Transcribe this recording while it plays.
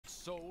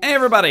Hey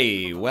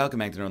everybody! Welcome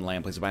back to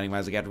Northernlion, place of Binding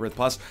Isaac Afterbirth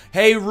Plus.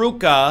 Hey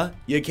Ruka,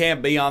 you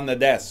can't be on the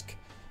desk.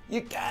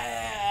 You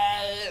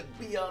can't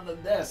be on the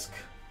desk.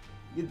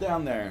 Get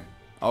down there.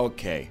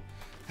 Okay.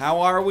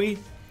 How are we?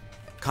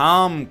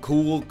 Calm,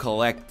 cool,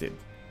 collected.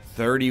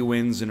 30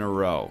 wins in a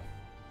row.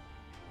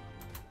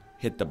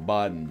 Hit the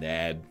button,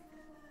 Dad.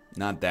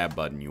 Not that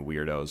button, you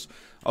weirdos.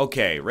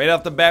 Okay, right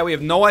off the bat, we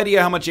have no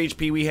idea how much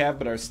HP we have,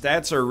 but our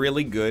stats are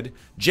really good.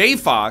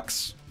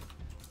 J-Fox,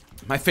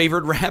 my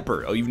favorite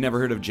rapper. Oh, you've never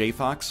heard of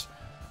J-Fox?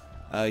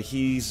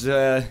 He's,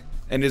 and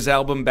his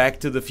album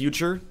Back to the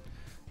Future,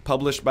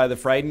 published by the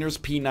Frighteners,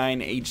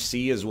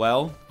 P9HC as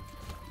well.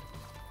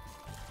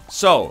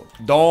 So,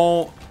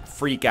 don't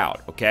freak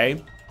out,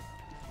 okay?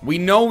 We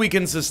know we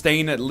can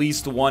sustain at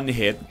least one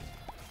hit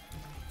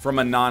from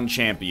a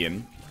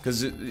non-champion,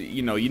 because,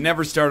 you know, you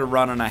never start a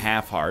run on a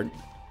half-heart.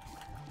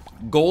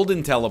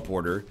 Golden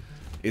Teleporter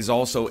is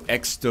also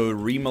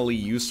extremely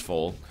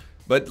useful,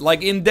 but,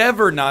 like,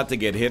 endeavor not to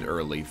get hit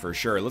early, for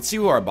sure. Let's see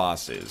who our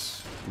boss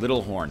is.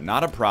 Little Horn.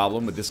 Not a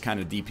problem with this kind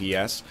of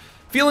DPS.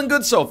 Feeling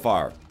good so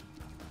far.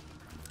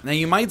 Now,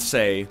 you might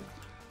say,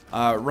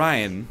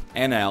 Ryan,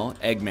 NL,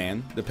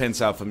 Eggman, depends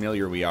how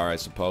familiar we are, I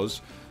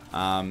suppose,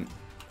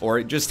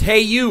 or just, hey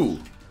you,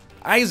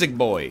 Isaac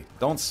boy.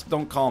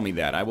 Don't call me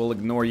that. I will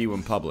ignore you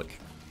in public.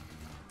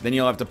 Then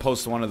you'll have to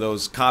post one of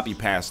those copy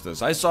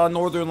pastas. I saw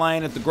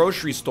Northernlion at the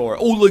grocery store.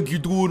 Oh, like you're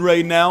doing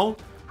right now?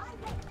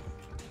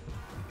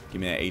 Give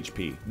me that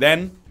HP.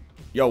 Then,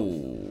 yo,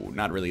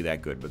 not really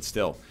that good, but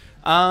still.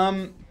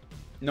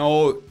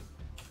 No,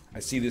 I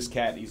see this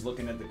cat. He's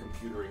looking at the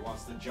computer. He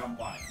wants to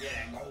jump on it.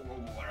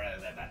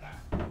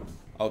 Yeah.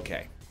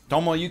 Okay.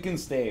 Tomo, you can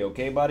stay,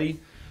 okay, buddy?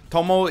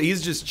 Tomo,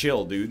 he's just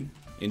chill, dude.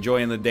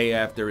 Enjoying the day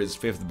after his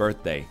 5th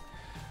birthday.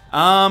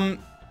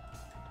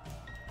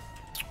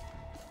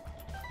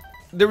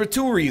 There were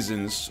two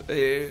reasons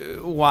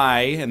why,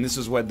 and this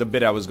is what the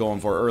bit I was going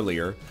for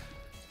earlier.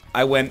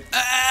 I went,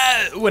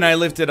 when I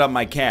lifted up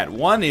my cat.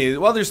 One is,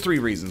 well, there's three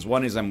reasons.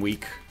 One is I'm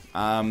weak.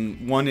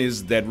 One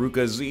is that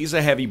he's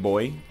a heavy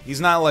boy. He's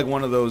not like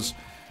one of those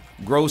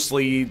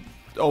grossly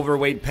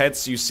overweight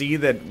pets you see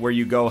that where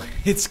you go,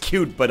 it's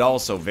cute, but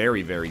also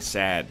very, very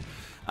sad.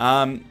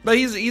 But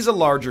he's a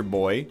larger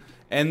boy.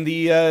 And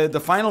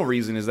the final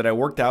reason is that I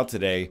worked out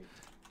today.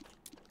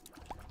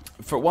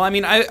 Well, I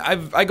mean,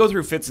 I go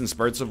through fits and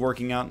spurts of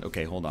working out.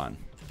 Okay, hold on.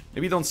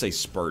 Maybe don't say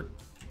spurt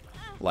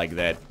like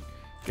that.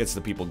 Gets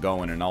the people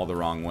going in all the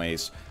wrong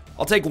ways.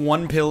 I'll take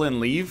one pill and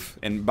leave.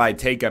 And by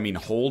take, I mean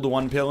hold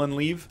one pill and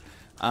leave.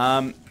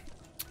 I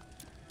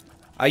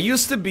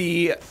used to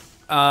be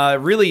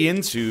really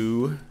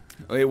into,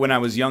 when I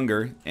was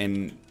younger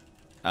and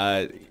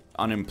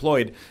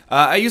unemployed,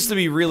 I used to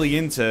be really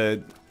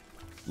into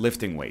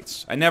lifting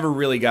weights. I never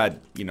really got,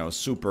 you know,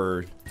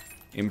 super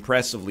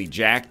impressively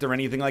jacked or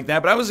anything like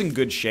that, but I was in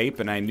good shape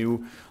and I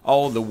knew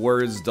all the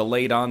words: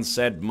 delayed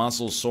onset,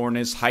 muscle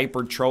soreness,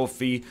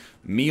 hypertrophy,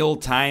 meal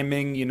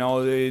timing, you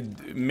know,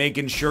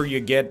 making sure you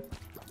get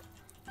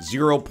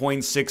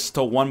 0.6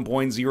 to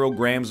 1.0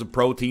 grams of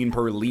protein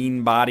per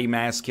lean body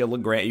mass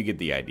kilogram. You get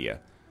the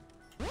idea.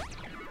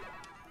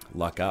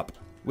 Luck up.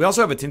 We also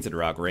have a tinted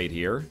rock right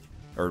here,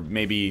 or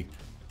maybe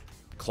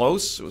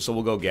close, so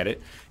we'll go get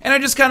it. And I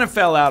just kind of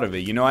fell out of it,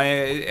 you know.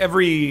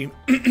 Every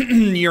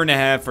year and a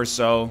half or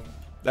so,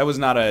 that was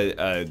not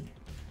a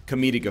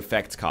comedic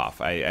effect cough.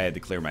 I had to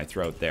clear my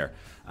throat there.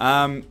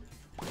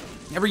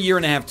 Every year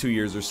and a half, 2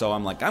 years or so,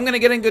 I'm like, I'm gonna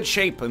get in good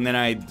shape, and then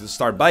I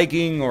start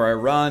biking or I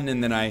run,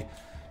 and then I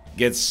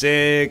get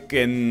sick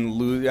and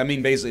lose. I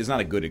mean, basically, it's not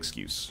a good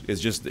excuse. It's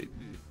just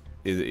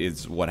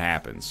it's what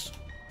happens.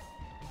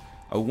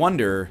 I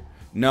wonder.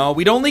 No,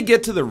 we'd only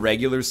get to the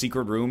regular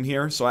secret room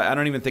here, so I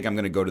don't even think I'm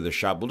going to go to the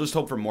shop. We'll just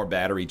hope for more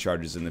battery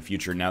charges in the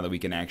future now that we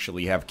can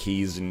actually have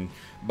keys and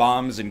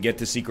bombs and get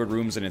to secret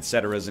rooms and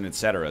etceteras and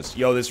etceteras.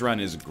 Yo, this run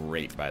is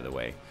great, by the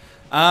way.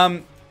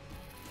 But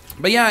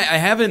yeah, I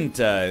haven't,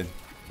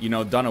 you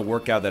know, done a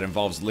workout that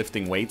involves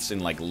lifting weights in,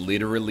 like,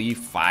 literally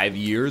 5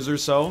 years or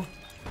so.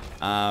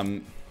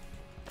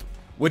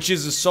 Which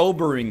is a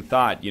sobering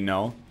thought, you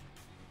know,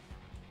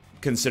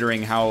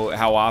 considering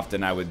how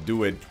often I would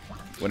do it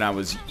when I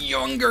was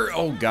younger.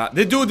 Oh god.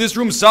 Dude, this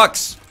room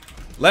sucks.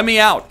 Let me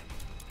out.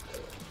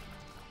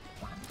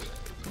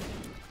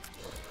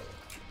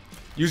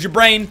 Use your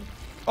brain.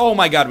 Oh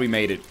my god, we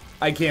made it.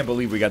 I can't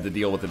believe we got to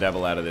deal with the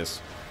devil out of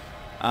this.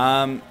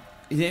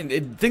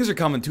 Things are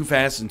coming too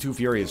fast and too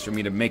furious for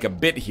me to make a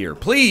bit here.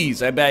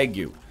 Please, I beg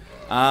you.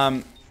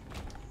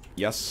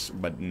 Yes,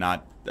 but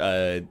not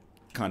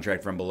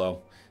contract from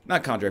below.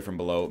 Not contract from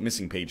below.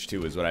 Missing page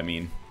 2 is what I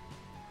mean.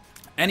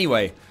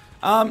 Anyway,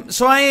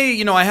 so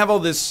I have all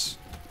this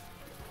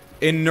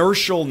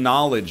inertial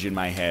knowledge in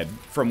my head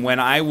from when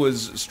I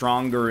was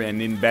stronger and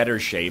in better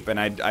shape, and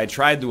I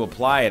tried to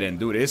apply it, and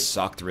dude, it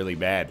sucked really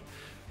bad.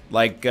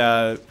 Like,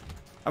 I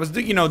was,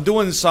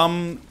 doing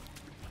some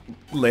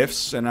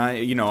lifts, and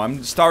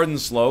I'm starting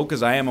slow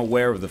because I am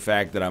aware of the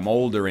fact that I'm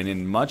older and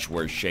in much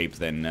worse shape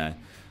than,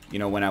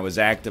 when I was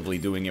actively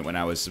doing it when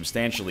I was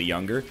substantially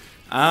younger.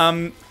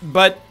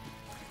 But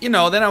you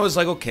know, then I was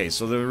like, okay,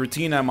 so the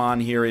routine I'm on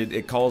here,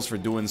 it calls for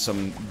doing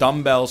some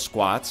dumbbell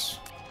squats.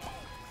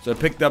 So I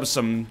picked up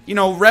some, you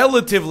know,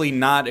 relatively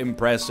not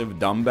impressive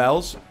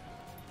dumbbells.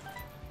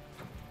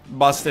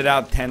 Busted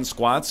out 10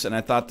 squats, and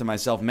I thought to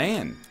myself,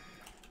 man,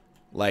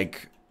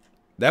 like,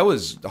 that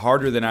was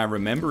harder than I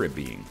remember it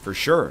being, for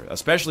sure.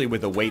 Especially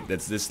with a weight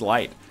that's this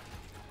light.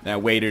 And I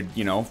waited,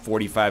 you know,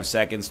 45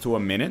 seconds to a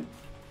minute.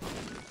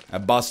 I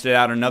busted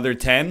out another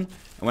 10, and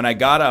when I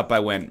got up, I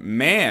went,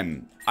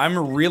 man,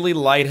 I'm really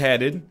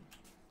lightheaded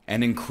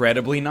and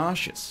incredibly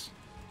nauseous.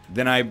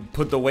 Then I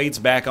put the weights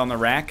back on the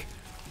rack,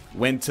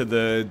 went to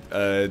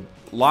the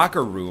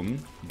locker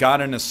room,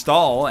 got in a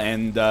stall,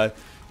 and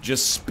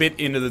just spit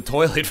into the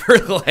toilet for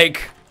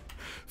like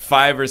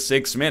 5 or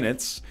 6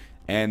 minutes,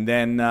 and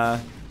then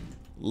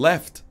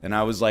left. And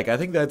I was like, I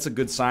think that's a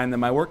good sign that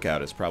my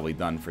workout is probably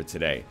done for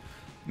today.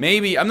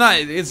 Maybe,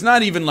 it's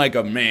not even like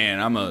a, man,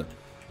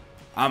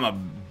 I'm a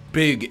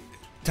big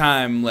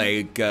time,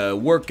 like,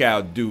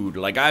 workout dude.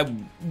 Like, I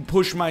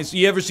push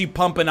you ever see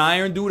Pump and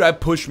Iron, dude? I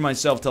push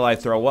myself till I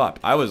throw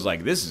up. I was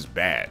like, this is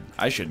bad.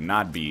 I should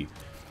not be.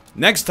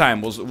 Next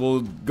time,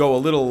 we'll go a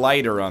little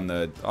lighter on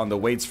the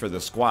weights for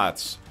the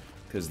squats.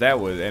 Because that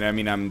was, and I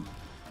mean, I'm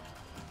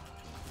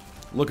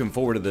looking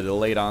forward to the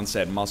delayed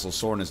onset muscle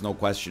soreness, no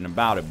question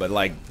about it. But,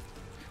 like,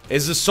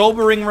 it's a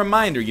sobering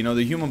reminder, you know,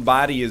 the human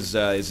body is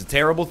a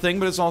terrible thing,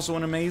 but it's also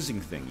an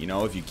amazing thing. You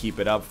know, if you keep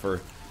it up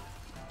for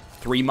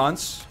 3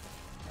 months,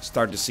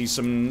 start to see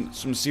some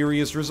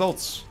serious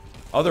results.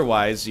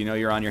 Otherwise, you know,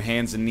 you're on your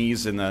hands and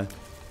knees in the...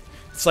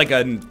 It's like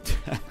a...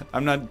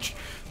 I'm not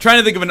trying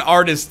to think of an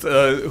artist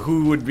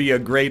who would be a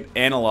great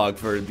analog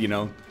for, you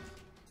know...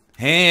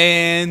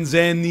 Hands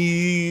and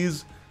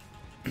knees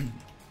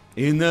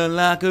in the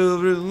locker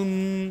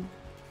room.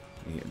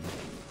 Yeah,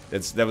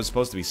 that was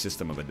supposed to be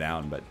System of a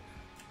Down, but...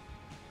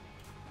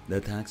 The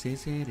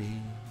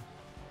toxicity...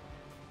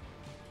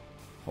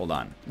 Hold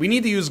on. We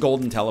need to use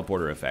Golden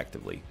Teleporter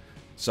effectively.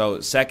 So,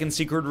 second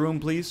secret room,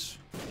 please.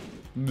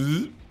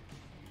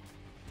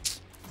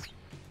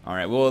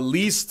 Alright, we'll at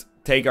least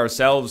take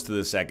ourselves to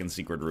the second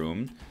secret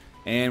room.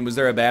 And was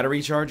there a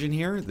battery charge in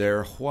here?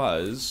 There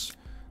was.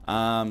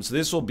 So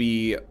this will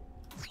be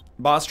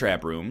boss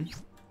trap room,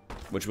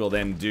 which we'll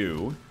then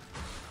do.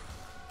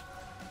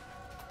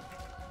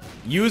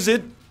 Use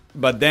it,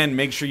 but then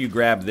make sure you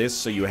grab this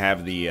so you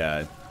have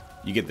the,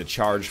 you get the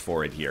charge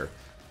for it here.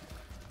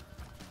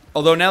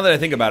 Although now that I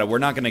think about it, we're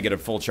not going to get a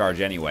full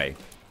charge anyway.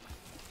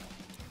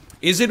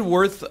 Is it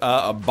worth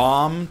a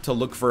bomb to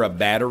look for a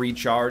battery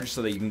charge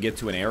so that you can get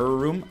to an error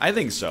room? I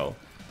think so.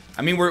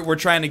 I mean, we're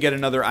trying to get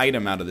another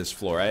item out of this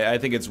floor. I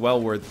think it's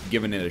well worth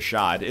giving it a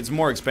shot. It's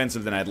more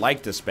expensive than I'd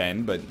like to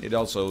spend, but it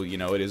also, you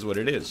know, it is what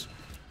it is.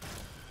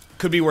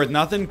 Could be worth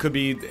nothing, could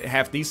be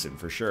half decent,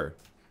 for sure.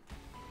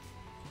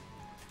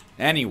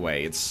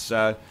 Anyway, it's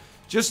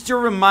just a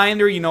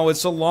reminder, you know,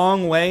 it's a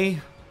long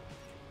way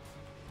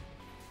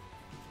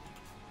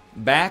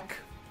back.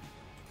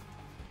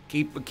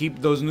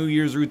 Keep those New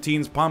Year's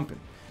routines pumping.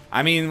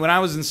 I mean, when I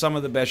was in some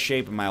of the best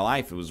shape of my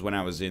life, it was when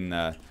I was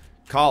in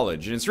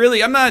college. And it's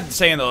really, I'm not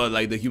saying, oh,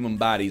 like, the human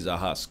body's a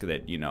husk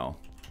that, you know,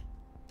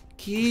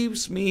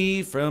 keeps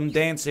me from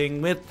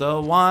dancing with the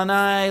one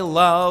I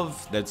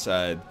love. That's,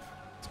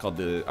 it's called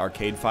the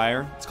Arcade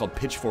Fire. It's called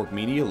Pitchfork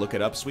Media. Look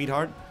it up,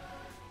 sweetheart.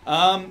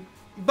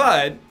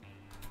 But,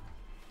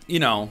 you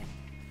know,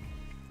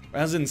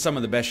 I was in some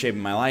of the best shape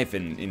of my life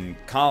in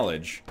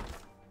college.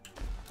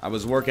 I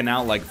was working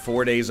out like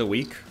 4 days a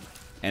week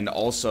and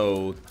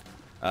also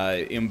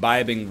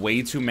imbibing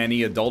way too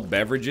many adult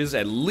beverages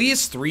at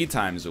least 3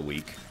 times a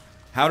week.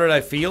 How did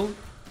I feel?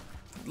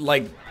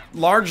 Like,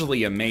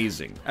 largely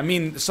amazing. I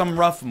mean, some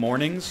rough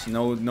mornings,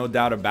 no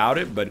doubt about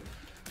it, but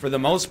for the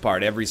most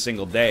part, every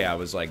single day I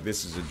was like,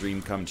 this is a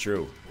dream come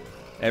true.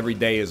 Every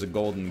day is a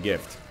golden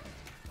gift.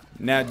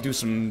 Now do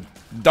some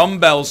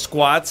dumbbell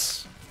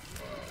squats.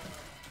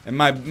 And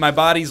my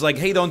body's like,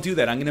 hey, don't do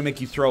that. I'm going to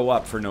make you throw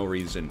up for no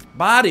reason.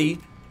 Body?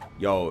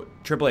 Yo,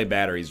 AAA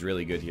battery's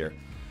really good here.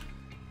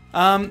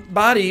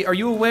 Body, are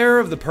you aware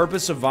of the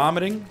purpose of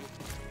vomiting?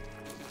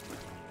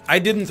 I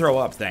didn't throw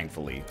up,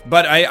 thankfully.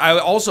 But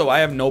I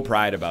have no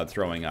pride about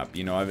throwing up.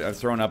 You know, I've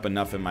thrown up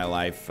enough in my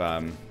life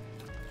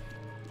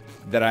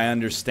that I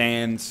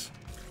understand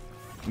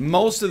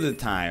most of the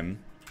time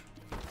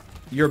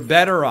you're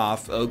better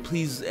off. Oh,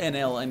 please,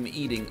 NL, I'm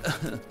eating.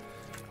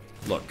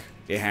 Look,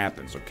 it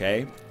happens,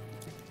 okay?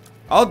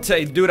 I'll tell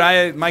you,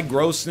 dude, my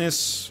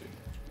grossness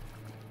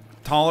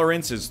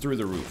tolerance is through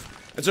the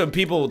roof. That's what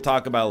people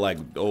talk about, like,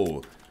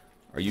 oh,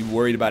 are you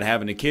worried about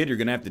having a kid? You're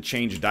gonna have to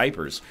change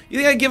diapers. You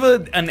think I give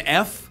an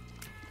F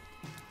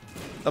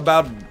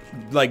about,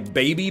 like,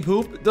 baby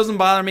poop? It doesn't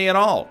bother me at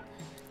all.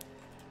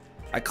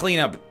 I clean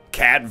up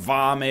cat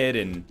vomit,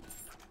 and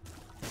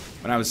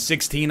when I was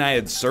 16, I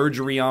had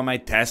surgery on my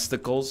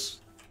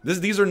testicles.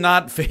 These are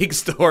not fake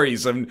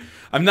stories. I'm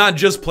not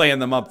just playing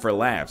them up for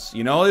laughs.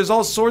 You know, there's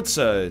all sorts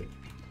of...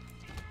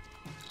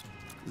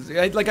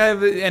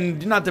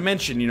 and not to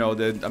mention, you know,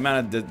 the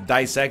amount of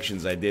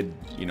dissections I did,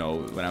 you know,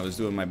 when I was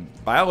doing my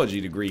biology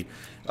degree.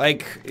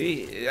 Like,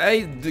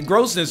 the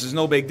grossness is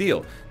no big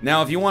deal.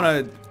 Now, if you want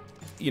to,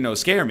 you know,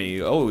 scare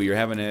me, oh, you're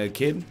having a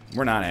kid?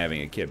 We're not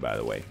having a kid, by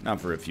the way. Not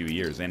for a few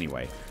years,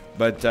 anyway.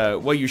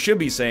 But what you should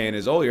be saying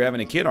is, oh, you're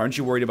having a kid? Aren't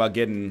you worried about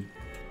getting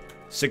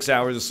 6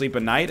 hours of sleep a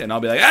night? And I'll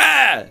be like,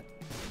 ah!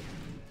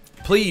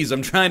 Please,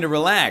 I'm trying to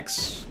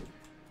relax.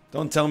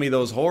 Don't tell me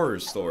those horror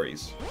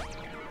stories.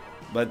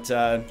 But,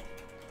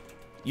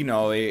 you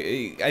know,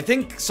 I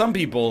think some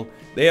people,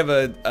 they have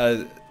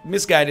a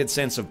misguided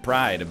sense of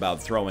pride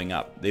about throwing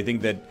up. They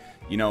think that,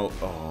 you know,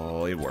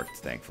 oh, it worked,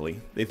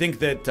 thankfully. They think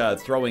that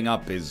throwing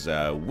up is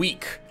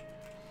weak.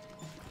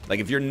 Like,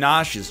 if you're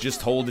nauseous,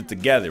 just hold it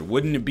together.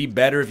 Wouldn't it be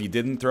better if you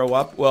didn't throw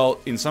up? Well,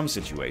 in some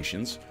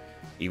situations,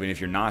 even if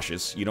you're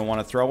nauseous, you don't want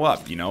to throw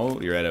up, you know?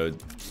 You're at an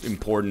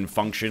important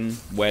function,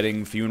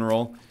 wedding,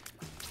 funeral,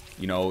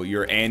 you know,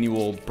 your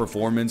annual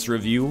performance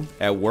review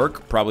at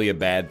work, probably a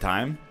bad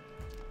time,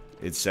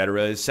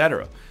 etc.,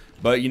 etc.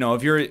 But, you know,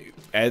 if you're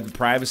at the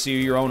privacy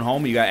of your own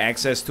home, you got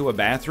access to a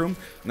bathroom,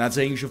 I'm not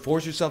saying you should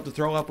force yourself to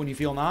throw up when you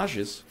feel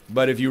nauseous.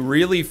 But if you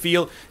really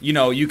feel, you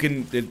know,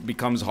 it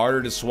becomes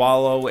harder to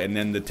swallow, and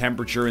then the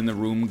temperature in the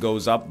room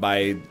goes up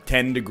by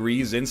 10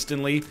 degrees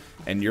instantly,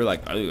 and you're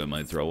like, oh, I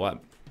might throw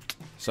up.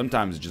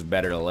 Sometimes it's just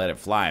better to let it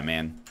fly,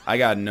 man. I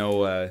got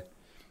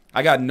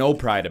no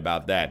pride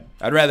about that.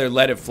 I'd rather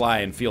let it fly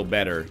and feel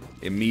better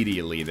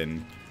immediately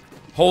than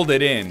hold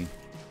it in.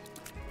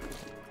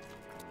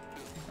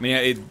 I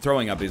mean,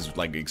 throwing up is,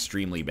 like,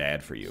 extremely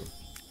bad for you.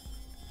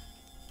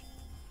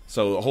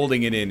 So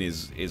holding it in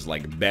is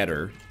like,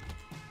 better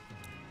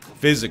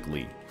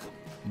physically.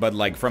 But,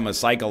 like, from a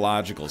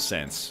psychological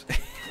sense,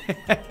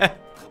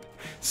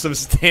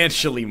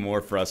 substantially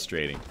more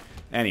frustrating.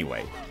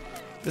 Anyway,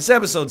 this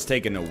episode's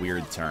taken a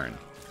weird turn.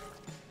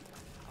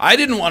 I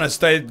didn't want to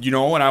stay, you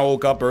know, when I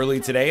woke up early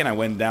today and I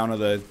went down to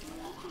the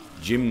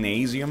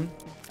gymnasium,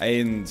 I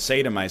didn't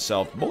say to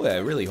myself, boy, I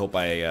really hope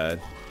I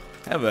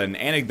have an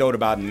anecdote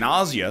about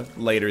nausea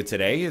later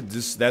today.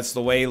 That's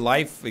the way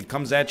life, it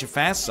comes at you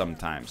fast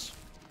sometimes.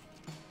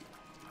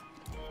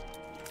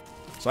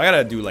 So I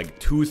gotta do like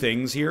 2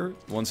 things here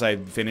once I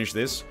finish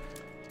this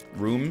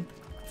room.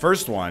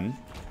 First one,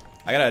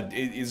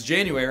 it's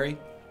January.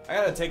 I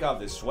gotta take off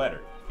this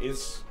sweater.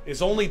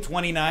 It's only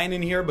 29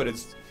 in here, but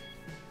it's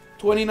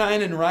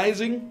 29 and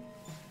rising.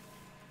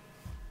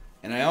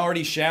 And I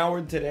already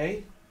showered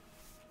today.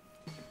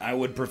 I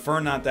would prefer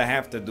not to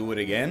have to do it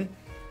again.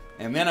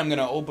 And then I'm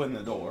gonna open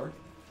the door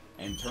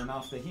and turn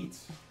off the heat.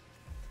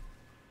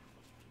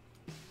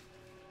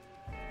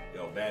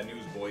 Yo, bad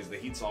news, boys. The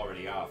heat's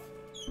already off.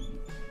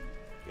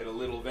 Get a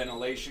little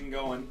ventilation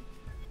going.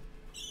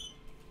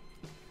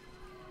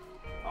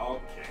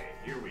 Okay,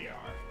 here we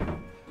are.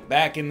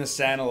 Back in the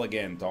saddle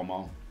again,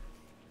 Tomo.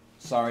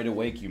 Sorry to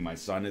wake you, my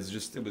son.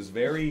 It was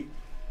very,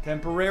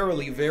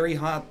 temporarily very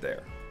hot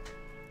there.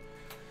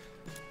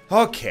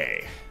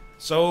 Okay,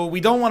 so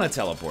we don't want to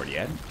teleport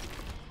yet.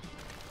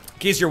 In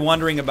case you're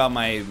wondering about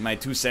my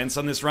 2 cents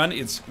on this run,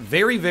 it's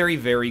very, very,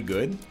 very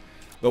good.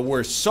 But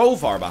we're so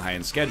far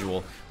behind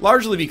schedule,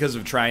 largely because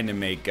of trying to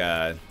make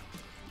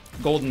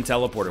Golden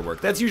Teleporter work.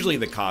 That's usually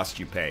the cost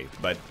you pay,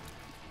 but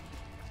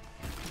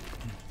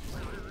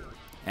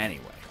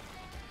anyway.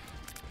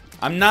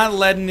 I'm not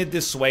letting it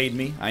dissuade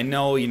me. I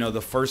know, you know,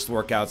 the first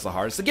workout's the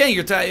hardest.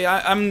 Again,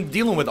 I'm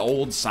dealing with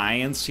old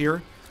science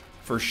here,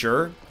 for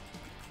sure.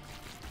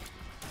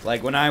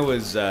 Like, when I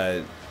was,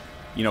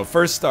 you know,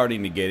 first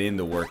starting to get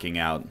into working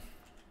out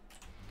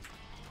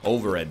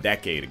over a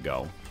decade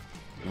ago.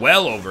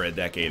 Well over a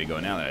decade ago,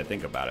 now that I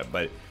think about it.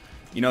 But,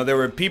 you know, there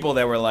were people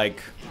that were like,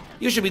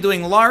 you should be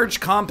doing large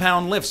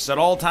compound lifts at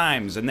all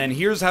times. And then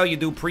here's how you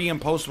do pre-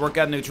 and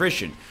post-workout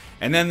nutrition.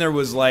 And then there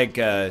was like,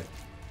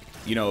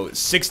 you know,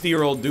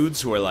 60-year-old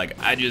dudes who are like,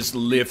 I just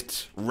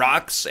lift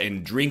rocks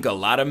and drink a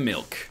lot of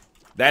milk.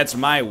 That's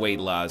my weight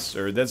loss,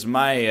 or that's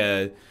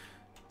my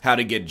how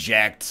to get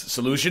jacked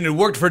solution. It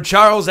worked for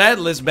Charles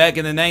Atlas back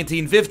in the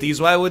 1950s.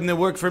 Why wouldn't it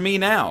work for me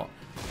now?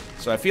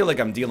 So I feel like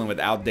I'm dealing with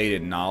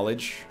outdated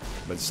knowledge,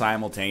 but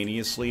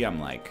simultaneously I'm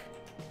like,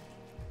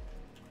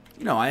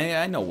 you know,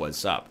 I know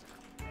what's up.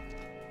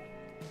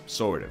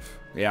 Sort of.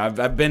 Yeah,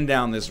 I've been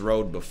down this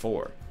road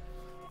before.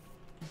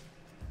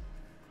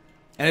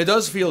 And it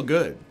does feel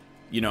good.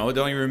 You know,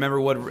 don't you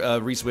remember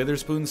what Reese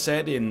Witherspoon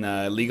said in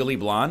Legally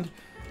Blonde?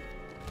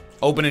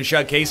 Open and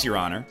shut case, Your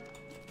Honor.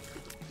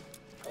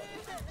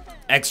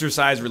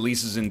 Exercise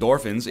releases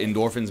endorphins.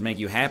 Endorphins make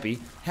you happy.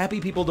 Happy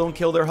people don't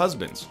kill their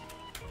husbands.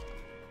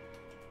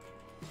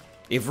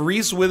 If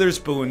Reese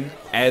Witherspoon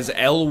as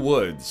Elle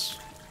Woods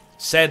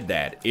said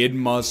that, it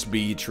must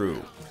be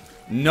true.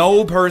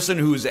 No person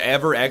who's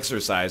ever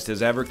exercised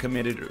has ever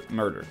committed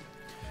murder.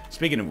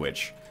 Speaking of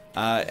which,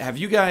 have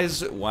you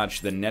guys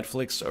watched the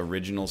Netflix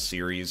original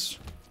series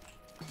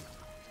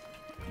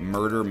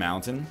Murder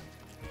Mountain?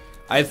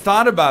 I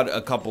thought about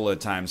a couple of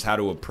times how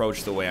to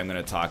approach the way I'm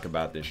going to talk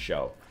about this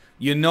show.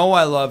 You know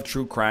I love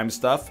true crime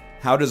stuff.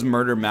 How does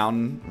Murder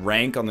Mountain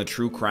rank on the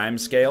true crime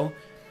scale?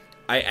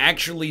 I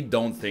actually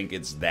don't think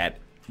it's that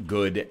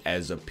good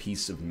as a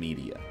piece of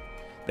media.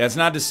 That's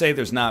not to say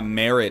there's not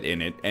merit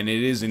in it, and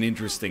it is an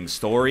interesting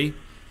story.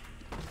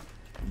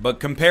 But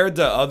compared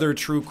to other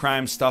true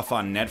crime stuff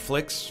on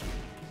Netflix,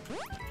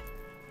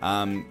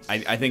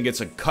 I think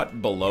it's a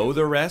cut below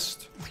the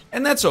rest,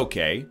 and that's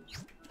okay.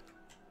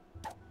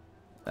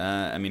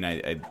 I mean,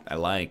 I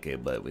like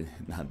it, but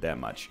not that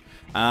much.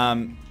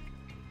 But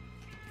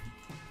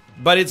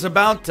it's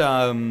about,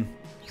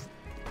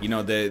 you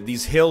know,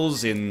 these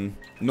hills in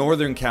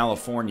Northern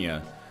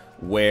California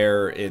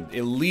where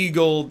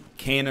illegal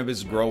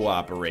cannabis grow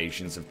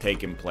operations have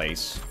taken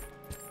place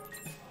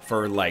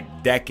for,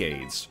 like,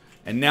 decades.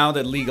 And now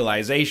that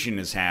legalization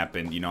has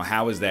happened, you know,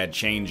 how is that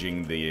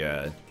changing the,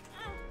 at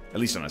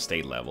least on a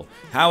state level,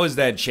 how is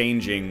that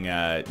changing,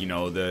 you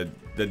know, the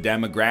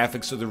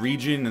demographics of the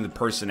region and the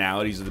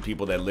personalities of the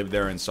people that live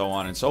there and so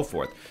on and so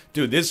forth.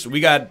 Dude,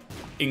 we got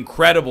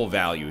incredible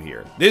value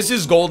here. This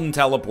is Golden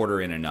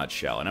Teleporter in a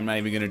nutshell, and I'm not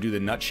even going to do the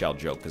nutshell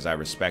joke because I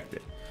respect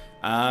it.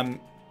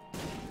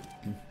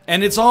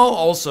 And it's all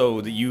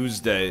also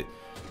used,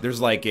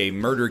 there's like a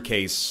murder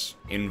case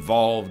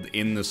involved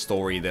in the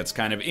story that's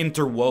kind of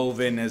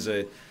interwoven as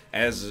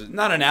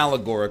not an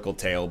allegorical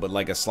tale, but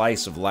like a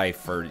slice of life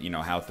for, you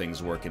know, how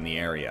things work in the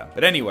area.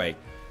 But anyway,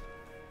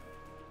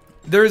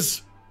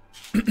 there's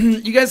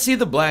you guys see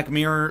the Black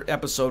Mirror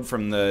episode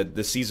from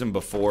the season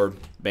before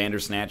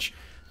Bandersnatch,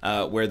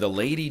 where the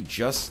lady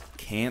just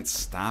can't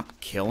stop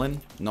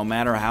killing no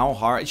matter how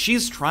hard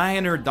she's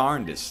trying her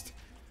darndest,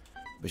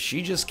 but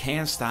she just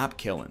can't stop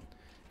killing,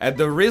 at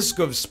the risk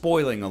of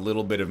spoiling a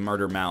little bit of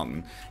Murder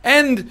Mountain.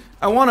 And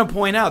I want to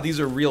point out, these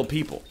are real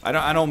people.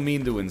 I don't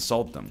mean to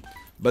insult them,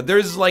 but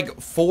there's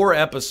like 4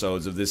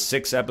 episodes of this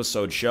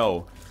 6-episode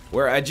show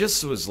where I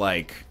just was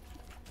like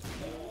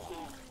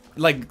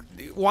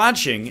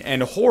watching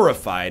and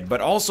horrified,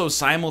 but also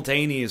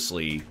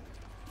simultaneously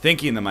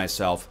thinking to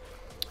myself,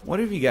 what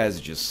if you guys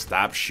just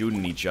stop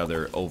shooting each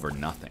other over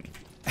nothing?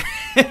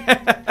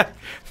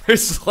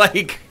 There's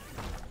like,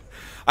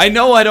 I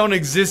know I don't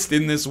exist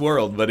in this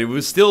world, but it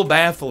was still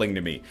baffling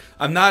to me.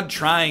 I'm not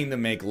trying to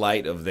make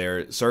light of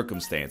their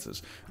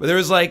circumstances, but there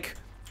was like,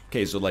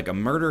 okay, so like a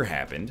murder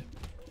happened.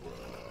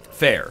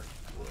 Fair.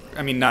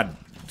 I mean, not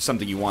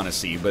something you want to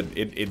see, but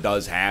it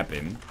does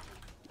happen.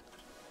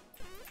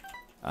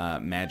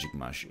 Magic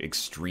Mush,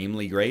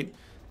 extremely great.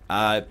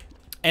 And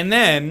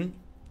then,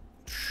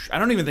 I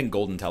don't even think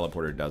Golden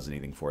Teleporter does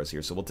anything for us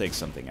here, so we'll take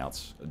something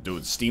else.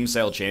 Dude, Steam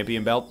Sale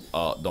Champion Belt,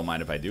 don't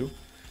mind if I do.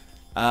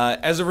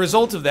 As a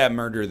result of that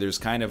murder, there's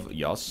kind of,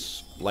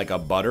 yes, like a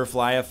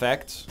butterfly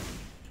effect.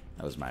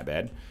 That was my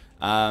bad.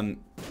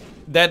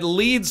 That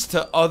leads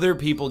to other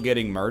people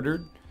getting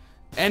murdered.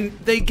 And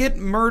they get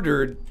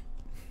murdered.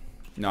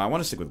 No, I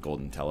want to stick with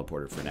Golden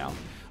Teleporter for now.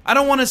 I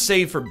don't want to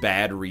say for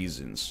bad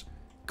reasons,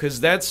 because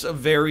that's a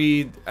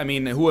very, I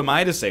mean, who am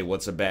I to say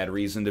what's a bad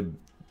reason to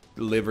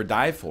live or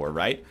die for,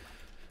 right?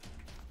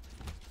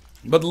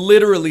 But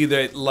literally,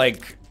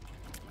 like,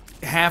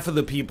 half of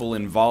the people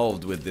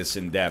involved with this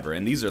endeavor,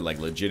 and these are like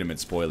legitimate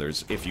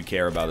spoilers if you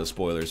care about the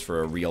spoilers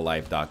for a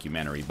real-life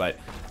documentary, but,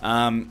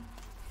 you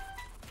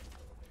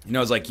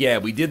know, it's like, yeah,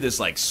 we did this,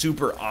 like,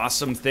 super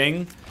awesome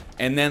thing,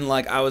 and then,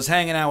 like, I was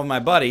hanging out with my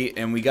buddy,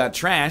 and we got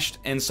trashed,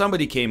 and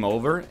somebody came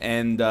over,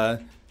 and,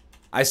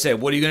 I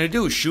said, what are you gonna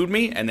do, shoot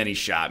me? And then he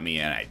shot me,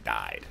 and I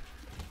died.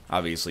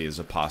 Obviously, it's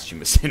a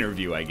posthumous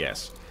interview, I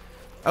guess.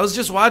 I was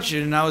just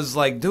watching, and I was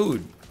like,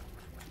 dude,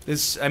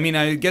 this, I mean,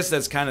 I guess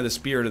that's kind of the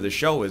spirit of the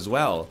show as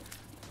well.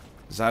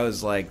 Because I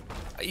was like,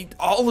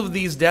 all of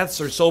these deaths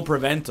are so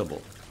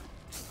preventable.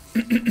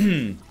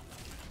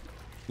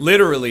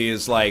 Literally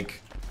is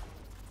like,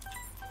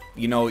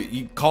 you know,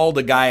 you called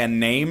a guy a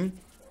name,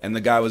 and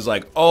the guy was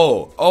like,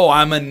 oh,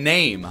 I'm a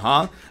name,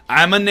 huh?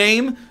 I'm a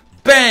name?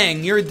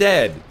 Bang, you're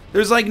dead.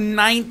 There's like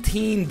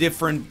 19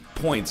 different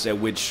points at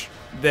which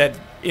that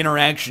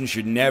interaction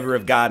should never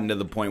have gotten to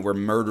the point where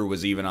murder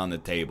was even on the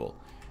table.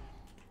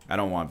 I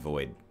don't want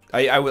Void.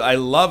 I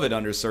love it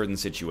under certain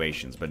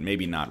situations, but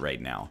maybe not right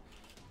now.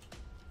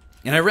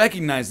 And I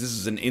recognize this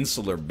is an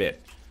insular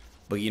bit,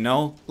 but you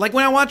know, like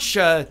when I watch,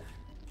 I'm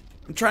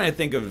trying to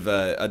think of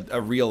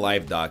a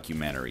real-life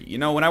documentary. You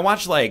know, when I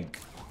watch, like,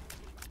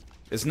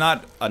 it's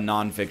not a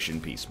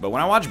non-fiction piece, but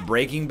when I watch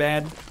Breaking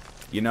Bad,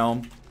 you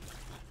know,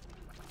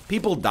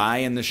 people die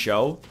in the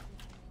show.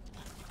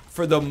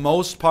 For the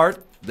most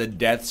part, the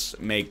deaths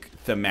make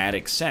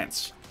thematic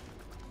sense.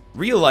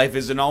 Real life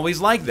isn't always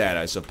like that,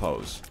 I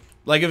suppose.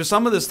 Like, if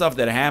some of the stuff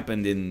that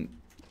happened in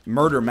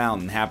Murder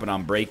Mountain happened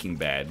on Breaking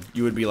Bad,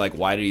 you would be like,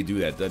 why did he do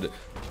that?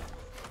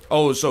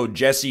 Oh, so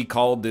Jesse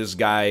called this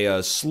guy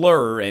a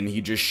slur and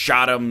he just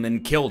shot him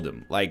and killed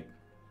him. Like,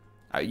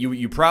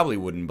 you probably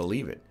wouldn't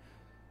believe it.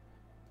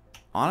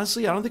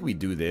 Honestly, I don't think we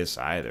do this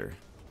either.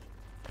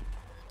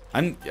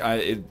 I'm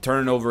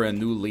turning over a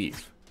new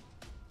leaf.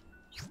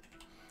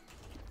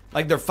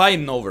 Like, they're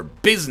fighting over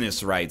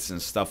business rights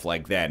and stuff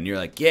like that, and you're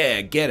like,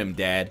 yeah, get him,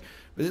 Dad.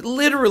 But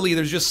literally,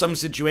 there's just some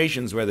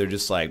situations where they're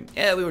just like,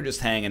 yeah, we were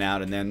just hanging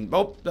out, and then,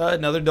 oh,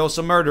 another dose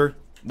of murder.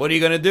 What are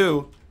you gonna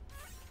do?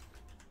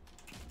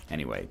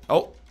 Anyway,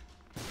 oh,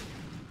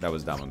 that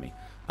was dumb of me.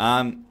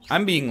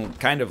 I'm being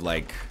kind of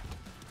like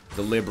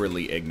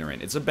deliberately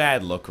ignorant. It's a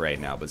bad look right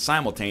now, but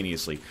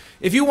simultaneously,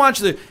 if you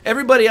watch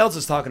everybody else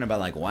is talking about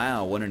like,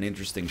 wow, what an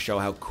interesting show,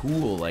 how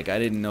cool, like I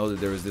didn't know that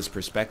there was this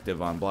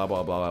perspective on blah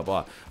blah blah blah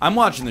blah. I'm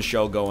watching the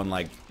show going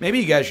like, maybe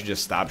you guys should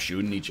just stop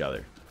shooting each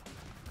other.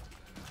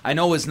 I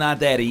know it's not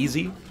that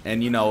easy,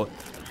 and you know,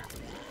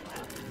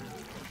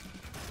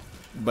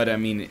 but I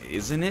mean,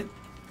 isn't it?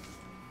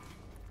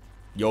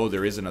 Yo,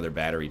 there is another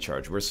battery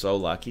charge. We're so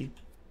lucky.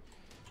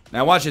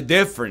 Now watch a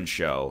different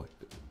show.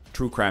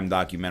 True crime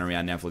documentary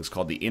on Netflix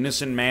called The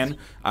Innocent Man.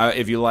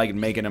 If you like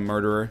making a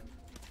murderer.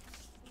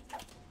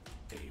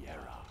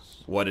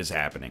 What is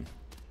happening?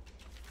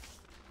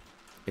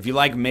 If you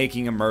like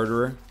making a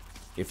murderer,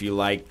 if you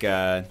like, you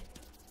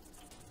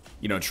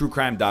know, true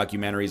crime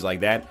documentaries like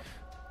that,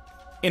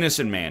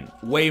 Innocent Man,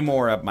 way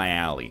more up my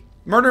alley.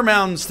 Murder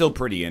Mountain's still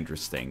pretty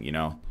interesting, you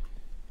know.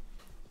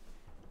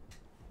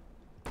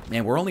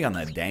 Man, we're only on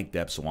the Dank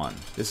Depths 1.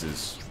 This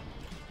is,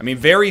 I mean,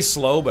 very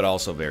slow, but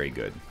also very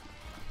good.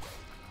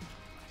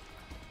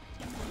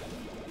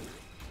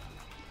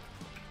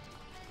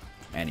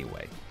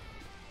 Anyway.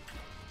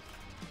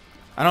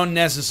 I don't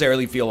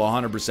necessarily feel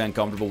 100%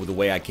 comfortable with the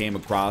way I came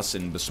across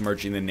and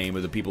besmirching the name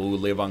of the people who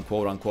live on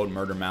quote-unquote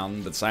Murder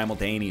Mountain, but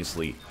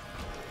simultaneously,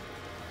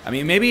 I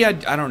mean, maybe I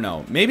don't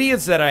know. Maybe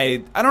it's that I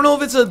don't know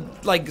if it's a,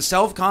 like,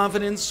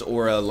 self-confidence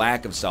or a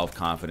lack of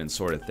self-confidence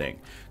sort of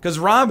thing. Because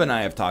Rob and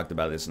I have talked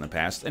about this in the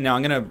past, and now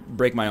I'm going to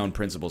break my own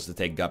principles to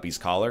take Guppy's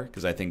collar,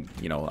 because I think,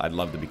 you know, I'd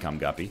love to become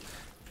Guppy,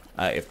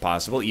 if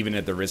possible, even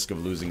at the risk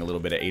of losing a little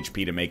bit of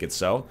HP to make it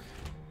so.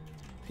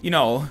 You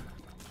know,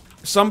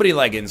 somebody,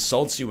 like,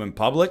 insults you in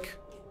public,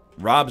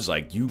 Rob's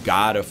like, you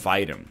gotta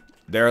fight him.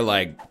 They're,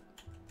 like,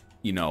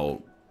 you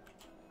know,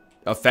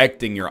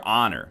 affecting your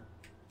honor.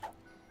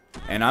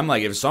 And I'm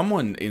like, if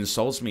someone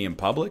insults me in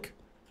public,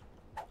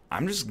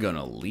 I'm just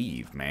gonna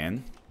leave,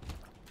 man.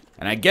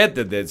 And I get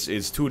that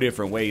it's two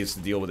different ways to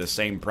deal with the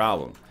same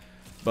problem.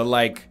 But,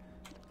 like,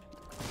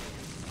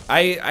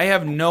 I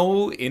have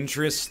no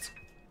interest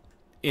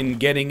in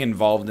getting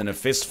involved in a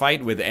fist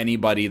fight with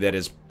anybody that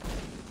is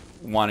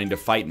wanting to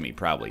fight me,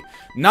 probably.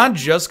 Not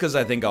just because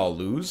I think I'll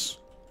lose.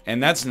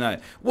 And that's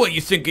not... What,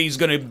 you think he's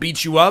gonna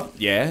beat you up?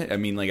 Yeah, I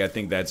mean, like, I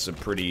think that's a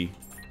pretty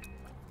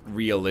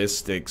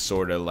realistic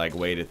sort of, like,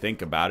 way to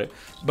think about it.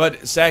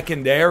 But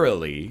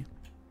secondarily,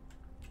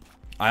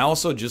 I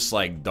also just,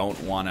 like, don't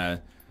want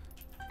to,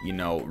 you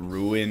know,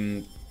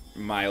 ruin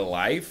my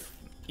life.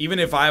 Even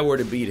if I were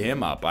to beat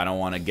him up, I don't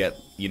want to get,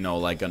 you know,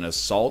 like, an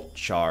assault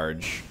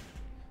charge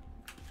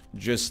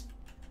just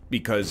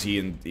because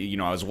he, you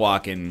know, I was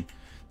walking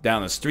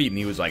down the street and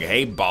he was like,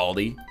 hey,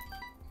 Baldy,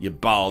 you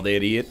bald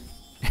idiot.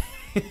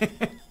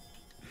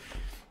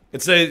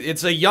 It's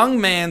a young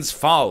man's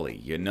folly,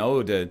 you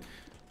know, to...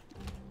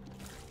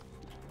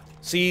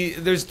 See,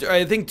 there's,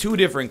 I think, two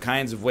different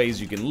kinds of ways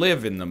you can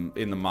live in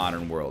the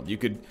modern world. You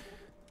could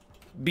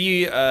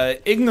be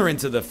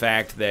ignorant to the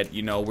fact that,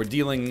 you know, we're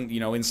dealing, you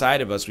know,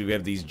 inside of us, we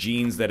have these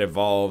genes that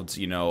evolved,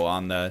 you know,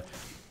 on the,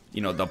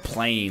 you know, the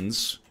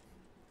planes,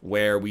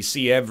 where we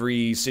see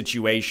every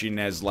situation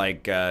as,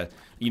 like,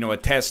 you know, a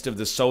test of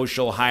the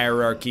social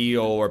hierarchy.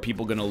 Or are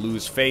people going to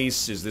lose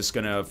face? Is this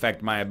going to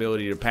affect my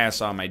ability to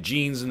pass on my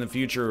genes in the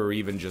future or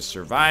even just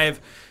survive?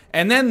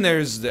 And then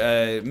there's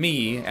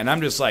me, and I'm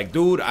just like,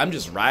 dude, I'm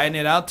just riding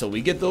it out till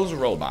we get those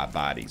robot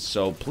bodies.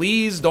 So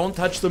please don't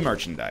touch the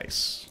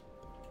merchandise.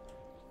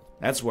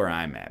 That's where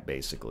I'm at,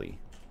 basically.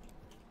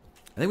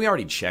 I think we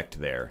already checked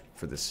there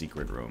for the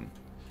secret room.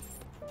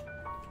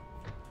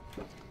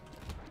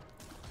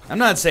 I'm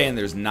not saying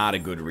there's not a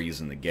good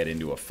reason to get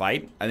into a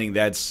fight. I think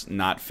that's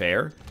not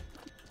fair.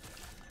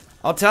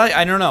 I'll tell you,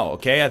 I don't know,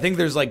 okay? I think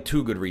there's like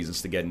two good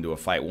reasons to get into a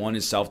fight. One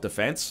is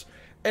self-defense.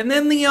 And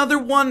then the other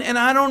one, and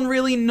I don't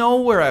really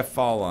know where I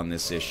fall on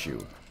this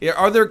issue.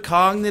 Are there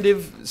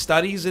cognitive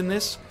studies in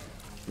this?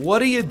 What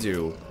do you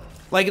do?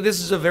 Like, this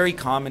is a very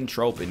common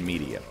trope in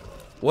media.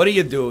 What do?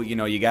 You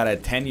know, you got a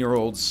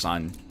 10-year-old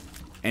son,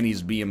 and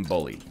he's being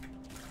bullied.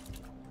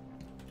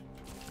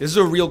 This is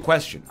a real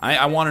question.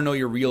 I want to know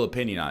your real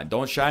opinion on it.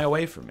 Don't shy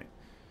away from it.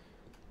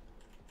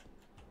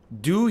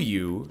 Do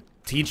you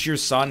teach your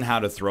son how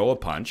to throw a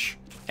punch,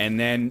 and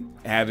then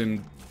have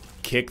him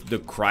kick the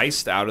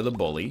Christ out of the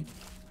bully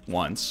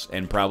once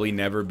and probably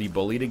never be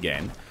bullied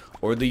again?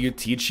 Or do you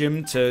teach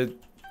him to,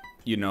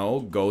 you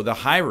know, go the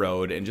high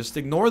road and just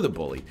ignore the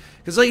bully?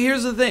 Because, like,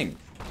 here's the thing.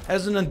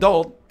 As an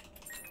adult,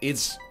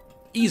 it's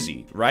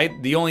easy, right?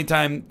 The only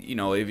time, you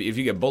know, if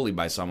you get bullied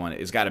by someone,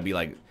 it's got to be,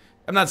 like...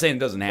 I'm not saying it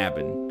doesn't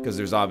happen, because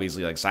there's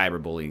obviously, like,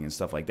 cyberbullying and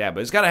stuff like that,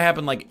 but it's got to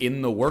happen, like,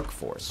 in the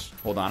workforce.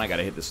 Hold on, I got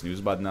to hit the snooze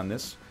button on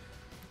this.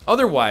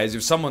 Otherwise,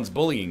 if someone's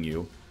bullying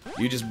you,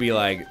 you just be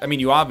like... I mean,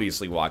 you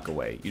obviously walk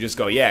away. You just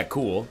go, yeah,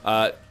 cool.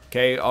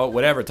 Okay, oh,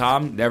 whatever,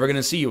 Tom. Never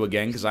gonna see you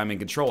again because I'm in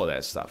control of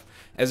that stuff.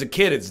 As a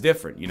kid, it's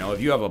different. You know,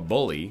 if you have a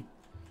bully,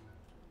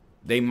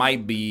 they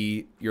might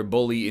be your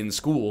bully in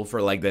school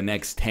for like the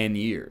next 10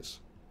 years.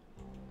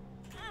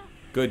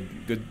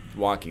 Good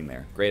walking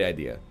there. Great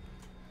idea.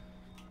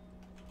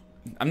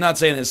 I'm not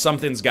saying that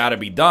something's got to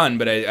be done,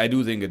 but I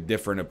do think a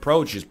different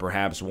approach is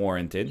perhaps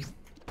warranted.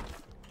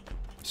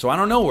 So I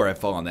don't know where I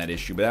fall on that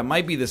issue, but that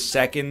might be the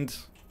second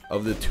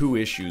of the 2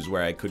 issues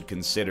where I could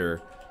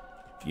consider,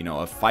 you know,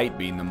 a fight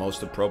being the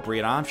most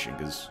appropriate option,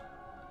 because,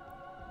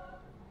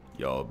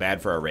 yo,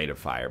 bad for our rate of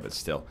fire, but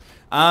still.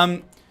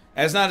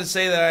 That's not to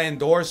say that I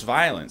endorse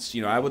violence.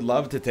 You know, I would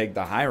love to take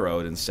the high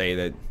road and say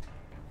that,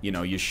 you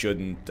know, you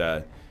shouldn't,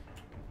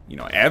 you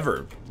know,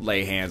 ever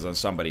lay hands on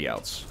somebody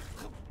else.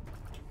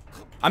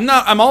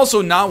 I'm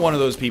also not one of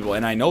those people,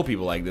 and I know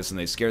people like this, and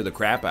they scare the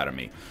crap out of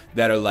me,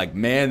 that are like,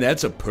 man,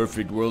 that's a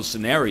perfect world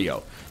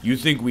scenario. You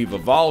think we've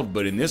evolved,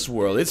 but in this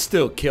world, it's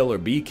still kill or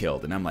be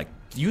killed. And I'm like,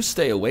 you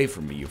stay away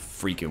from me, you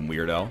freaking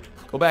weirdo.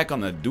 Go back on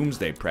the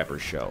Doomsday Prepper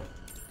show.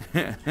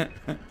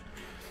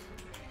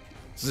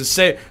 It's the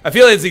same, I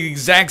feel like it's the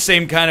exact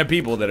same kind of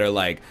people that are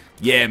like,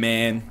 yeah,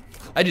 man,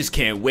 I just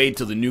can't wait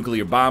till the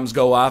nuclear bombs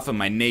go off and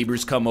my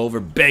neighbors come over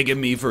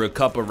begging me for a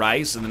cup of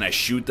rice, and then I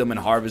shoot them and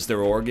harvest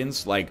their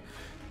organs. Like,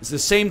 it's the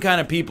same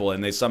kind of people,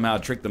 and they somehow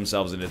trick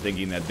themselves into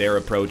thinking that their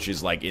approach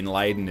is, like,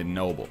 enlightened and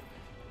noble.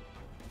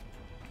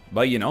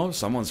 But, you know, if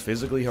someone's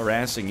physically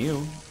harassing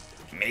you,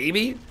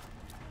 maybe?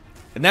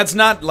 And that's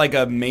not, like,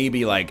 a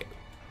maybe, like,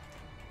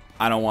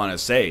 I don't want to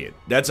say it.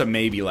 That's a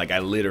maybe, like, I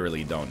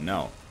literally don't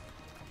know.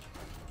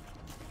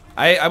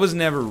 I was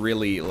never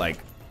really, like,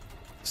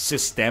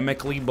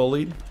 systemically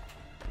bullied.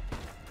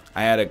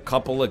 I had a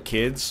couple of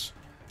kids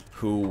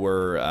who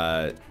were,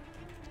 I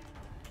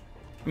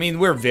mean,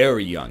 we're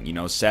very young, you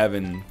know,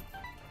 7,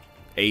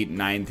 8,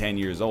 9, 10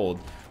 years old,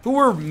 who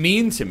were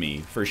mean to me,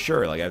 for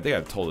sure. Like, I think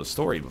I've told a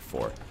story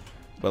before.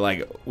 But,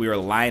 like, we were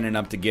lining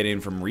up to get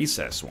in from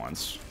recess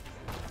once.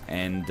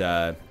 And,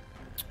 I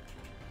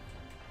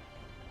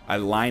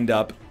lined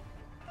up,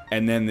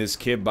 and then this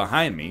kid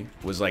behind me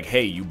was like,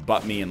 hey, you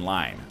butt me in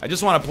line. I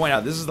just want to point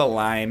out, this is the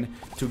line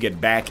to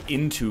get back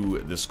into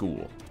the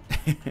school.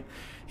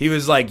 He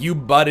was like, you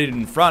butted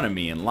in front of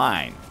me in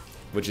line,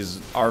 which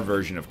is our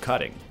version of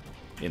cutting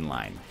in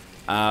line.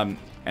 And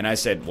I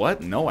said,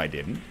 what? No, I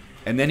didn't.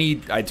 And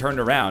then I turned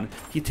around,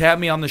 he tapped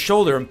me on the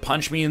shoulder and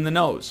punched me in the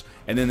nose.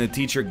 And then the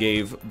teacher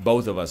gave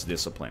both of us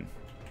discipline.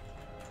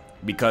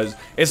 Because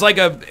it's like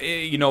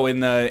you know, in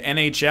the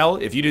NHL,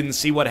 if you didn't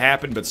see what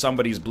happened but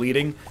somebody's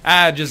bleeding,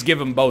 just give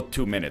them both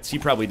 2 minutes. He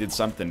probably did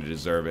something to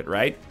deserve it,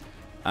 right?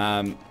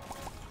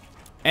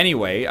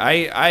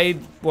 Anyway,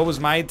 what was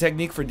my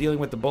technique for dealing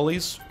with the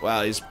bullies?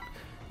 Well, is,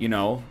 you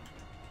know,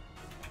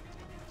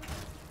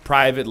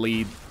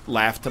 privately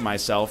laugh to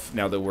myself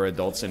now that we're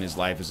adults and his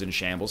life is in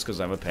shambles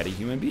because I'm a petty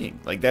human being.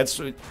 Like, that's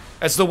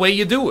the way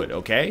you do it,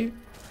 okay?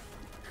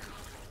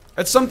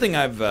 That's something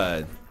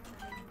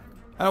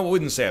I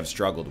wouldn't say I've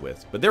struggled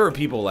with, but there were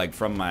people, like,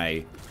 from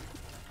my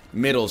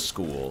middle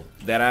school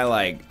that I,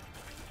 like,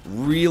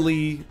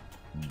 really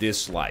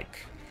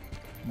dislike.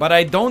 But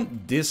I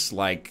don't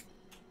dislike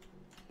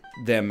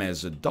them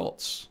as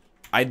adults.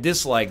 I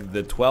dislike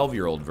the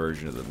 12-year-old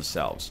version of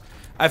themselves.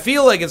 I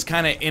feel like it's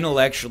kind of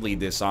intellectually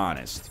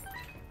dishonest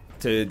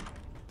to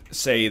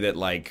say that,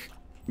 like,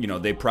 you know,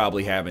 they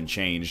probably haven't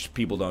changed,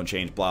 people don't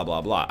change, blah,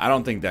 blah, blah. I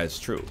don't think that's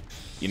true,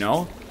 you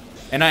know?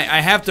 And I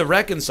have to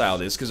reconcile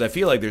this because I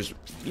feel like there's,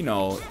 you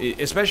know,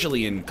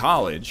 especially in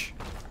college,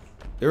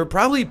 there were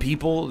probably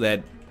people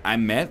that I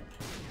met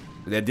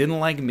that didn't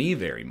like me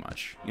very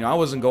much. You know, I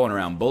wasn't going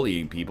around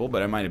bullying people,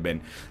 but I might have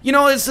been. You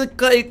know, it's a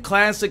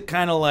classic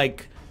kind of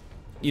like,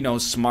 you know,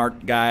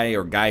 smart guy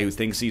or guy who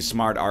thinks he's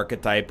smart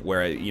archetype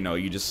where, you know,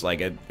 you just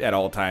like at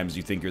all times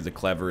you think you're the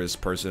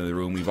cleverest person in the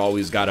room. We've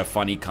always got a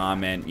funny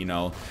comment, you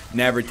know,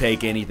 never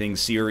take anything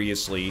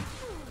seriously.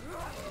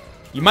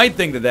 You might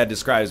think that that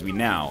describes me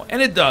now,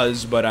 and it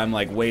does, but I'm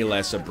like way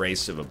less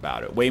abrasive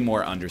about it, way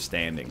more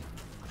understanding.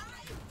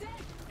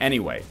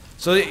 Anyway,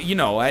 so, you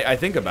know, I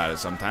think about it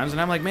sometimes,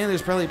 and I'm like, man,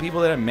 there's probably people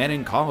that I met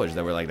in college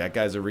that were like, that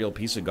guy's a real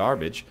piece of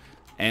garbage.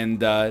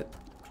 And, I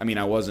mean,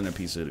 I wasn't a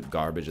piece of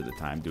garbage at the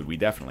time. Dude, we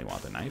definitely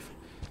want the knife.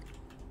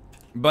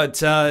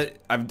 But,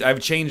 I've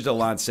changed a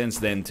lot since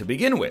then to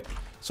begin with.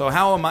 So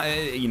how am I,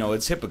 you know,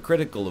 it's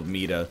hypocritical of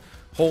me to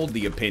hold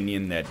the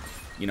opinion that,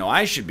 you know,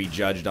 I should be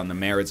judged on the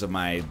merits of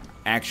my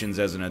actions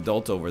as an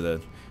adult over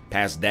the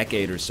past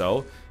decade or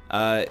so,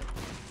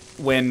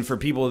 when for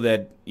people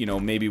that, you know,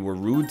 maybe were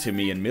rude to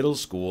me in middle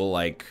school,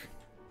 like,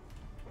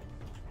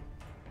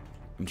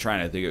 I'm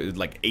trying to think, it was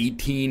like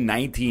 18,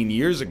 19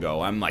 years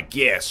ago, I'm like,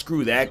 yeah,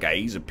 screw that guy,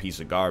 he's a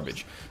piece of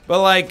garbage.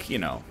 But, like, you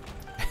know,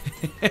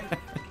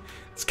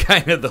 it's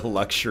kind of the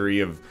luxury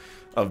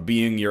of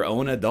being your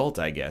own adult,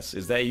 I guess,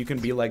 is that you can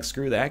be like,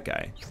 screw that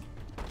guy,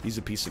 he's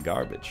a piece of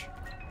garbage.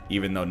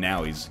 Even though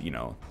now he's, you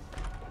know,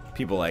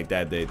 people like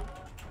that, they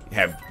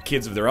have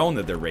kids of their own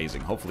that they're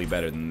raising, hopefully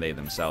better than they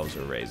themselves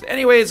were raised.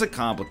 Anyway, it's a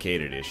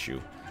complicated issue.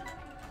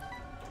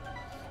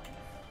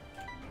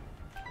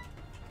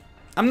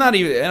 I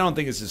don't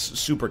think this is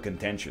super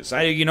contentious.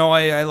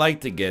 I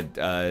like to get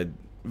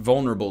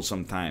vulnerable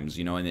sometimes,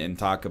 you know, and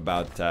talk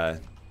about,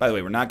 by the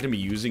way, we're not going to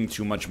be using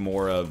too much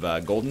more of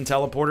Golden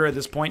Teleporter at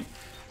this point.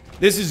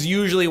 This is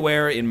usually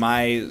where, in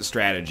my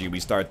strategy,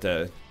 we start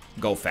to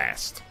go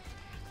fast.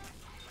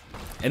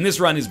 And this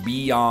run is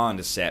beyond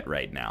a set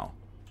right now.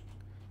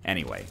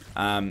 Anyway,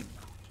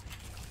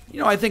 you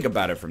know, I think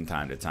about it from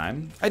time to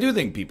time. I do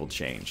think people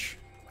change.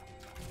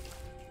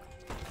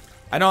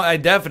 I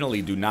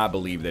definitely do not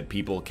believe that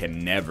people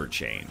can never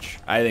change.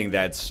 I think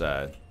that's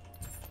a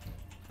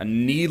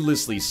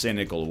needlessly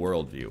cynical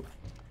worldview.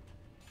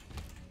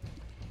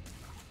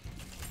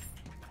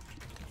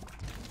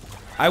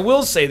 I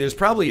will say there's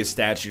probably a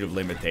statute of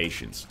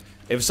limitations.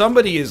 If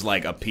somebody is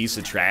like a piece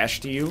of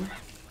trash to you,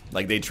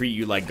 like they treat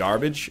you like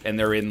garbage, and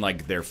they're in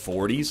like their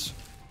 40s,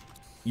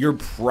 you're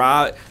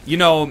you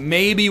know,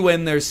 maybe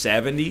when they're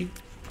 70,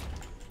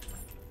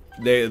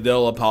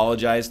 they'll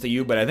apologize to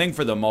you, but I think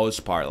for the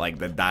most part, like,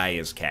 the die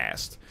is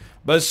cast.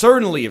 But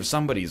certainly if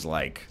somebody's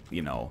like,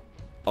 you know,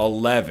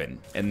 11,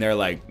 and they're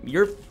like,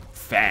 you're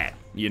fat,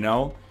 you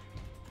know?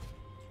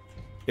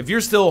 If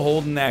you're still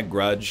holding that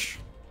grudge,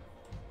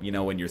 you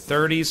know, in your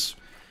 30s,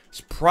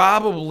 it's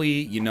probably,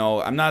 you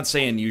know, I'm not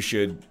saying you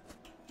should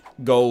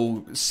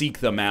go seek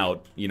them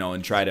out, you know,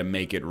 and try to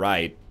make it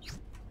right.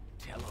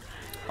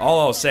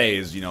 All I'll say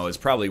is, you know, it's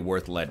probably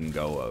worth letting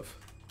go of.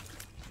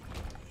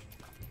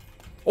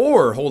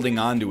 Or holding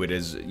on to it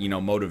as, you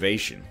know,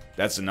 motivation.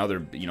 That's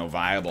another, you know,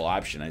 viable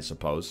option, I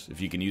suppose. If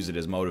you can use it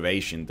as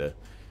motivation to,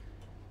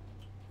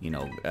 you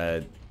know,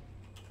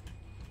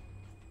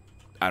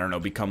 I don't know,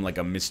 become like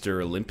a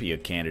Mr. Olympia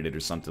candidate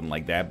or something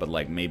like that, but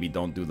like maybe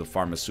don't do the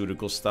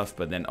pharmaceutical stuff,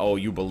 but then, oh,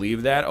 you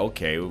believe that?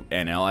 Okay,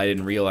 NL, I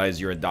didn't realize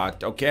you're a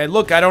doctor. Okay,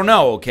 look, I don't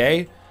know,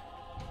 okay?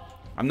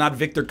 I'm not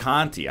Victor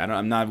Conti.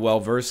 I'm not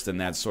well-versed in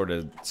that sort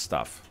of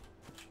stuff.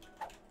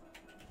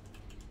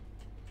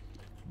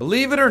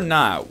 Believe it or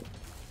not,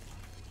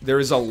 there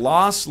is a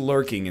loss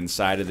lurking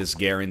inside of this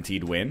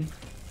guaranteed win.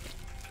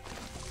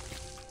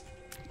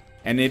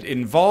 And it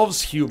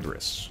involves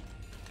hubris.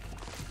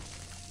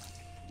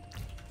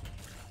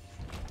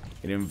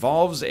 It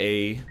involves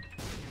a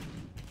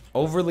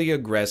overly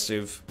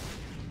aggressive...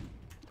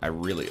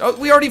 Oh,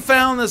 we already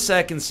found the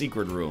second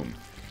secret room.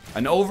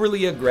 An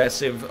overly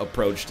aggressive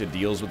approach to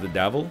deals with the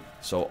devil.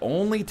 So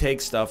only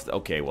take stuff...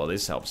 Okay, well,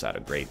 this helps out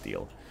a great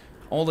deal.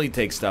 Only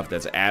take stuff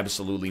that's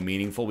absolutely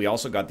meaningful. We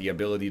also got the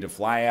ability to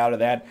fly out of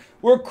that.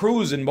 We're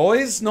cruising,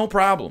 boys. No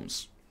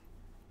problems.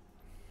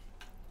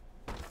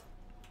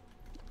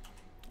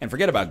 And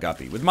forget about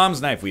Guppy. With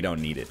Mom's Knife, we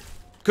don't need it.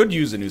 Could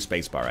use a new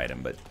spacebar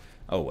item, but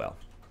oh well.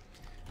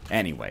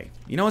 Anyway,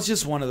 you know, it's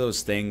just one of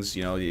those things,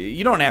 you know,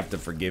 you don't have to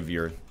forgive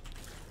your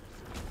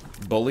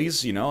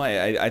bullies, you know.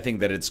 I think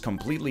that it's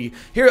completely...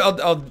 Here,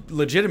 I'll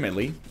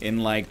legitimately,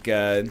 in like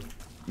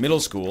middle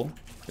school,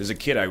 there's a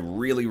kid I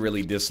really,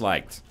 really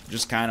disliked.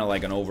 Just kind of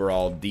like an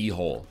overall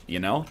D-hole, you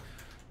know?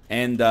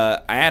 And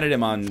I added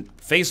him on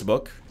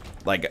Facebook,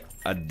 like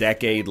a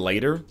decade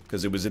later,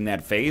 because it was in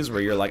that phase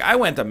where you're like, I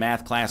went to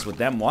math class with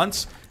them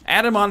once.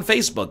 Add him on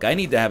Facebook. I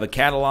need to have a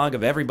catalog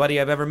of everybody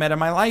I've ever met in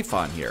my life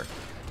on here.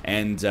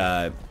 And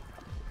I've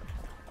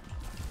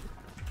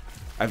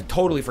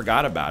totally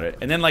forgot about it.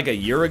 And then like a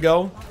year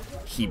ago,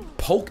 he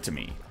poked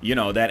me. You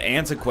know, that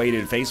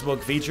antiquated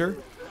Facebook feature.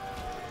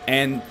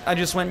 And I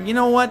just went, you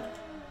know what?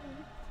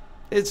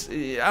 I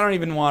don't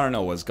even want to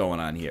know what's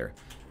going on here.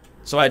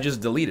 So I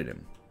just deleted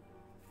him.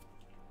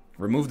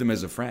 Removed him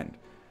as a friend.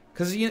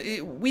 Because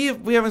we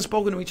haven't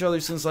spoken to each other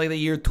since like the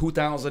year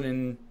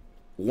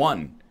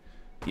 2001.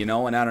 You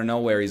know, and out of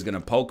nowhere he's going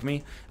to poke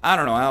me. I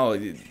don't know how...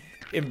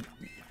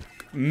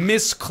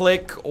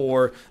 misclick,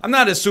 or... I'm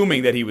not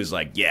assuming that he was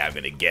like, yeah, I'm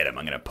going to get him,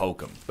 I'm going to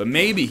poke him. But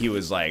maybe he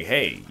was like,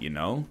 hey, you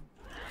know,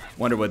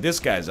 wonder what this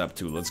guy's up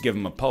to. Let's give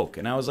him a poke.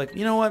 And I was like,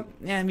 you know what?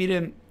 Yeah, he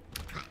didn't...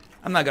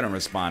 I'm not going to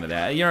respond to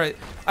that. You know,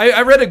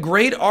 I read a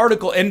great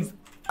article, and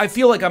I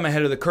feel like I'm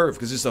ahead of the curve,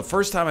 because it's the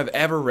first time I've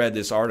ever read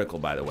this article,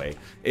 by the way.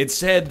 It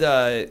said,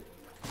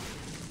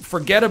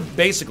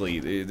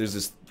 basically, there's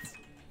this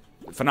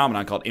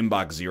phenomenon called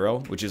inbox zero,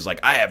 which is like,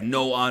 I have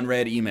no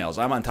unread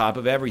emails. I'm on top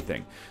of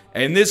everything.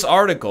 And this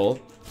article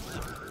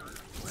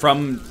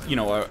from, you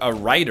know, a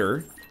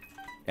writer...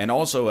 and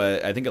also,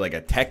 I think like a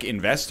tech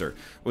investor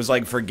was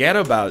like, forget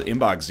about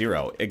inbox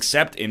zero,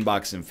 accept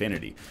inbox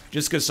infinity.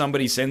 Just because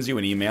somebody sends you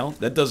an email,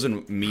 that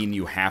doesn't mean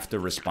you have to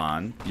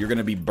respond. You're going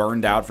to be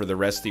burned out for the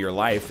rest of your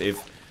life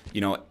if,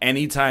 you know,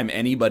 anytime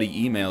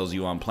anybody emails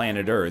you on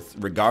planet Earth,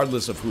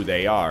 regardless of who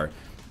they are,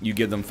 you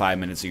give them 5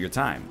 minutes of your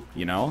time,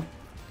 you know?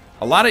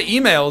 A lot of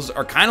emails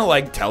are kind of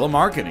like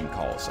telemarketing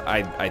calls,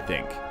 I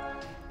think.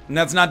 And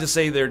that's not to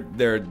say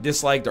they're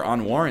disliked or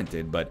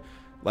unwarranted, but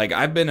like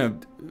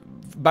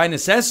by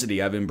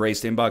necessity, I've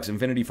embraced inbox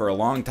infinity for a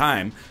long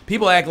time.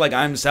 People act like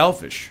I'm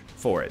selfish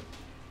for it.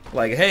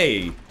 Like,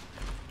 hey,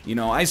 you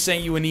know, I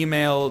sent you an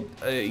email,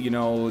 you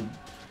know,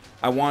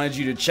 I wanted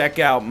you to check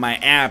out my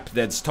app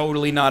that's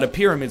totally not a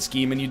pyramid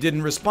scheme and you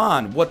didn't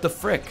respond. What the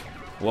frick?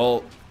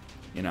 Well,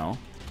 you know,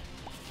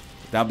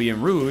 without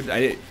being rude,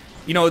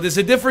 you know, there's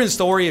a different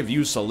story if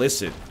you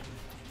solicit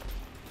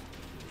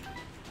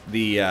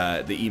the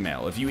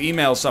email. If you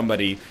email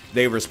somebody,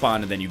 they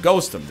respond and then you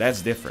ghost them,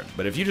 that's different.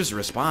 But if you just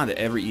respond to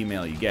every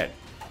email you get,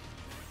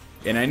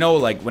 and I know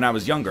like when I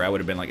was younger I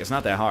would have been like, it's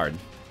not that hard.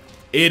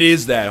 It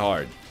is that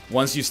hard.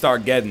 once you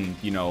start getting,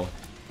 you know,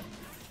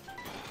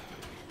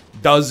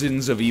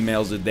 dozens of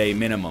emails a day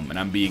minimum, and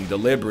I'm being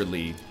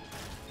deliberately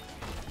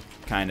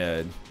kind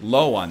of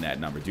low on that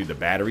number. Dude, the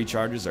battery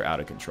charges are out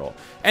of control.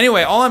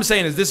 Anyway, all I'm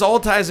saying is this all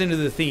ties into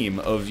the theme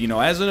of, you know,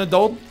 as an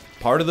adult,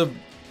 part of the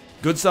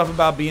good stuff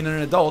about being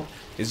an adult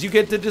is you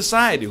get to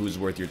decide who's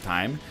worth your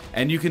time,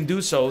 and you can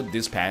do so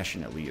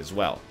dispassionately as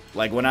well.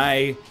 Like when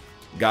I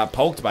got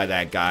poked by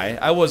that guy,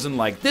 I wasn't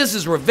like, this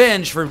is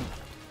revenge for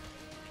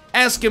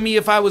asking me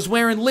if I was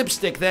wearing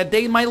lipstick that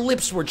day my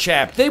lips were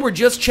chapped. They were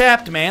just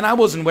chapped, man. I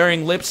wasn't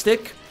wearing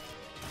lipstick.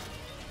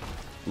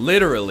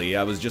 Literally,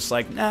 I was just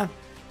like, nah,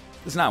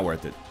 it's not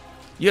worth it.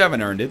 You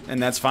haven't earned it,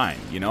 and that's fine.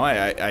 You know,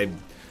 I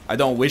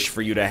don't wish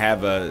for you to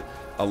have a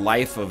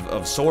life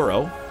of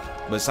sorrow,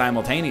 but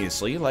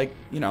simultaneously, like,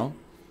 you know,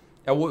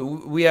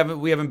 we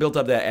haven't built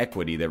up that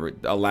equity that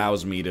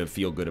allows me to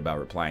feel good about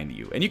replying to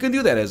you. And you can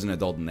do that as an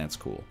adult, and that's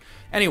cool.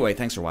 Anyway,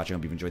 thanks for watching. I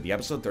hope you've enjoyed the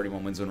episode.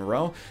 31 wins in a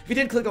row. If you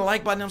did, click the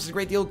like button. It helps a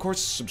great deal. Of course,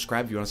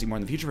 subscribe if you want to see more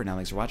in the future. For now,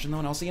 thanks for watching, though,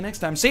 and I'll see you next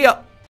time. See ya!